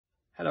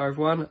Hello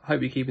everyone,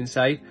 hope you're keeping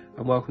safe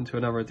and welcome to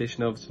another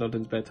edition of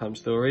Snodden's Bedtime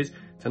Stories.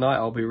 Tonight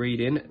I'll be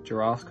reading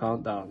Giraffes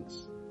Can't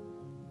Dance.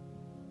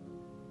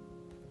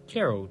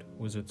 Gerald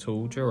was a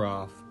tall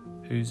giraffe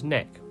whose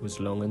neck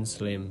was long and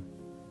slim.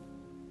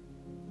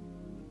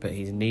 But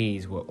his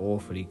knees were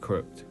awfully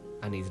crooked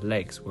and his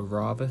legs were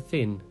rather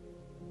thin.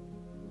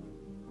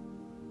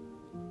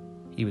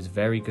 He was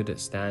very good at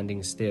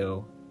standing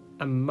still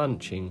and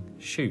munching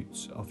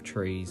shoots off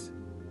trees.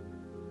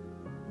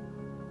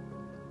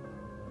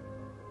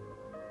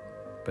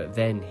 But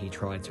then he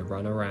tried to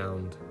run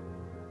around.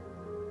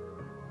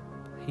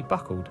 He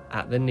buckled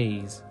at the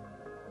knees.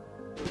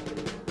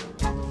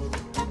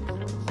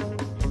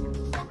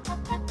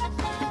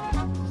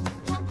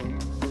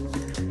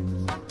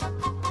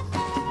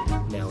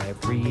 Now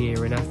every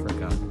year in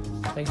Africa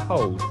they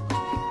hold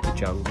the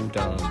jungle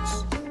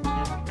dance,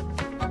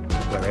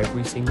 where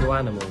every single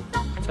animal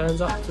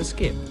turns up to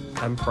skip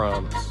and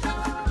prance.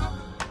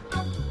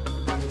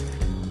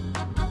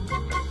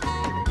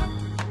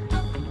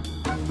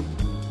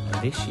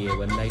 This year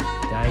when the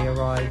day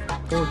arrived,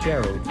 poor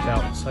Gerald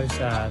felt so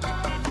sad.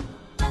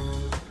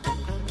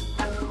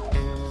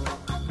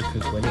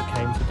 Because when it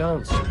came to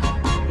dancing,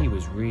 he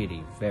was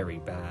really very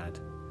bad.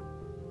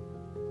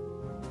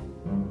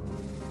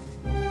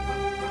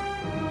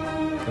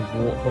 The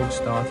warthog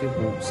started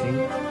waltzing,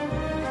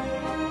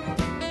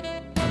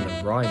 and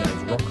the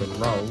rhinos rock and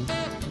rolled.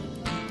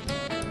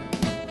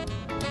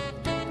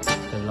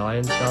 The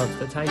lions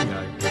danced a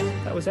tango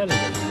that was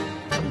elegant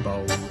and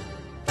bold.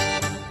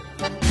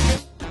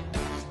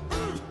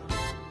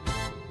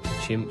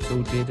 Chimps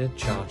all did a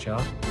cha-cha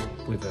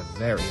with a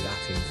very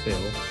Latin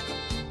feel,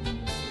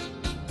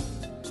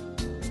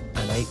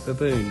 and 8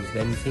 baboons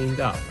then teamed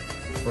up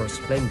for a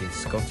splendid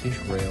Scottish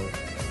reel.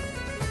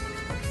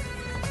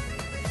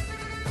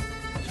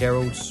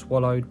 Gerald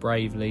swallowed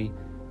bravely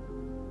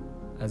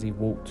as he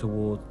walked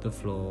toward the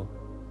floor,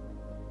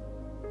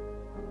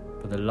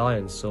 but the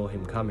lions saw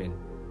him coming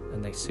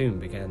and they soon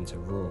began to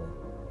roar.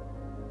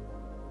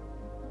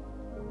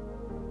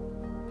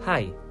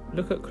 "Hey,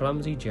 look at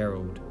clumsy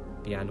Gerald,"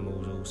 the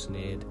animals all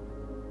sneered.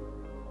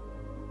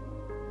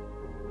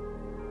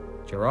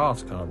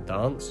 "Giraffes can't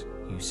dance,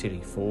 you silly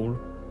fool.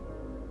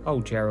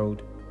 Oh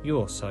Gerald,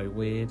 you're so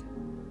weird."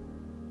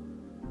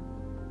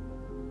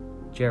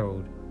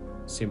 Gerald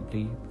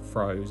simply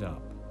froze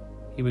up.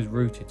 He was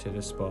rooted to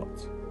the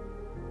spot.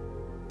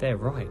 "They're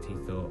right," he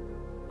thought.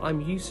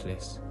 "I'm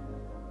useless.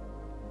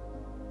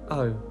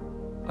 Oh,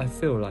 I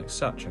feel like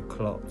such a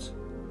clot."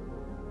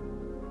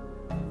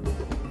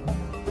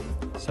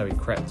 So he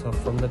crept off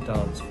from the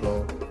dance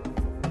floor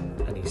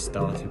and he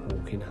started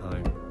walking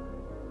home.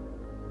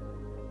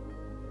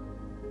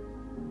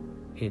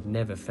 He had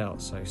never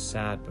felt so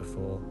sad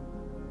before.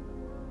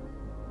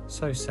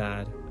 So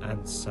sad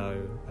and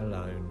so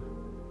alone.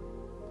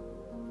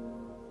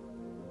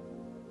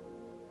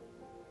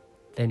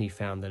 Then he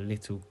found a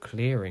little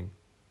clearing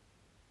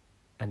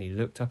and he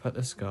looked up at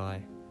the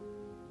sky.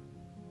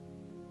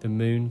 "The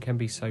moon can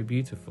be so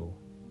beautiful,"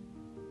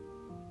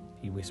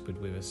 he whispered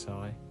with a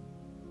sigh.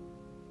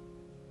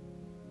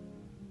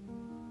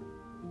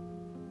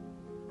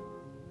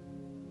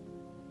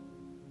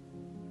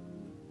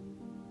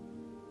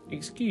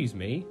 "Excuse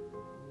me,"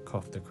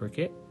 coughed the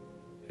cricket,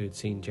 who had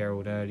seen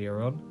Gerald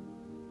earlier on.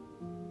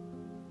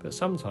 "But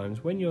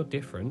sometimes when you're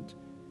different,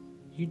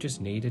 you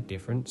just need a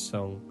different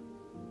song.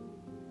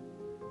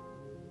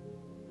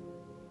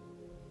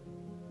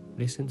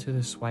 Listen to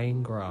the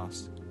swaying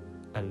grass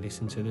and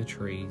listen to the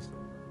trees.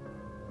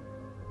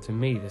 To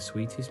me the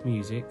sweetest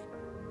music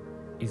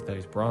is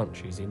those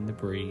branches in the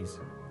breeze.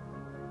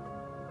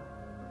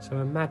 So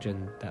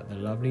imagine that the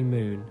lovely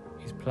moon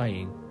is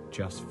playing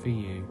just for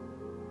you.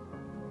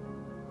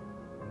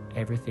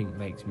 Everything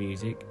makes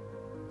music,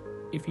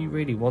 if you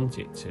really want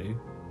it to."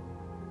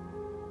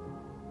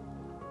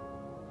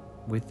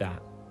 With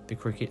that, the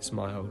cricket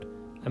smiled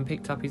and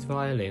picked up his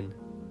violin.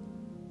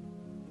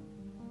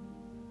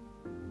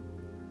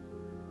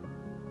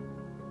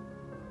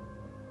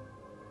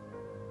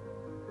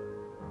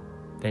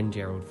 Then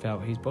Gerald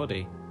felt his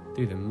body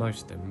do the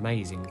most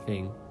amazing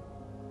thing.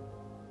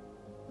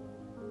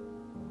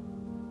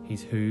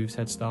 His hooves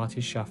had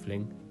started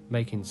shuffling,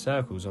 making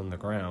circles on the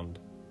ground.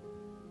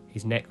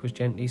 His neck was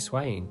gently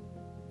swaying,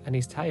 and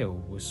his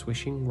tail was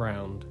swishing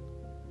round.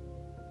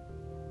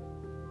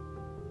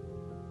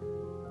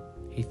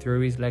 He threw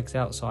his legs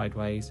out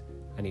sideways,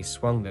 and he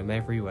swung them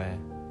everywhere.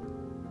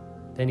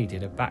 Then he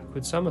did a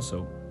backward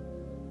somersault,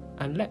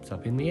 and leapt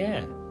up in the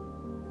air.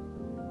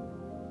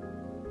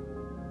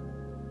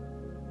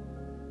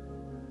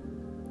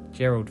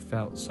 Gerald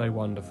felt so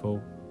wonderful.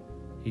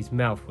 His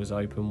mouth was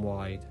open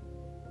wide.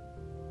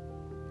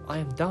 "I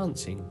am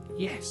dancing,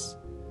 yes!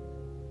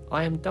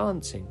 I am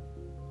dancing.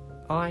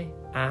 I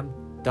am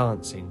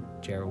dancing,"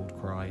 Gerald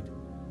cried.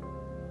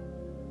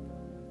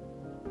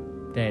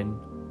 Then,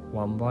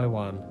 one by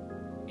one,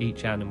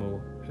 each animal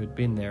who had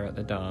been there at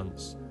the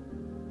dance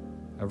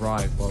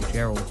arrived while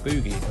Gerald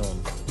boogied on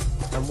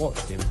and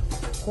watched him,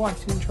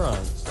 quite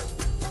entranced.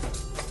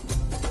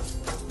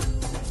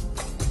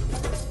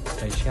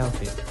 They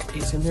shouted,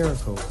 "It's a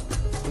miracle!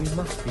 We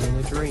must be in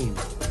a dream.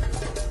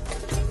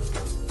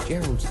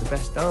 Gerald's the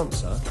best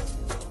dancer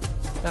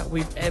that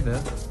we've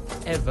ever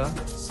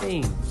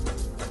seen.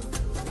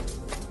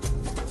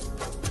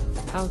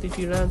 How did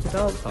you learn to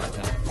dance like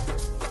that?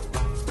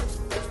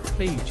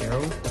 Please,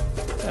 Gerald,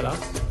 tell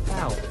us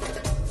how."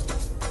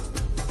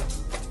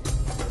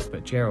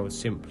 But Gerald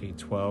simply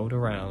twirled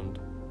around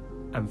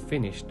and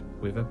finished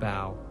with a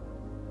bow.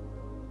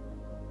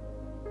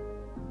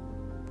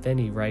 Then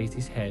he raised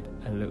his head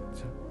and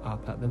looked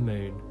up at the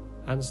moon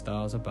and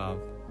stars above.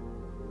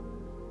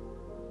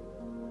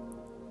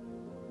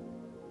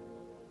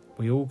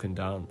 "We all can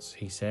dance,"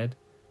 he said,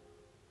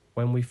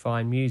 "when we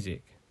find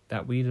music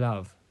that we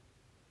love."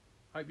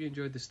 Hope you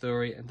enjoyed the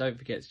story, and don't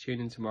forget to tune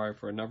in tomorrow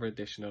for another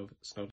edition of Snod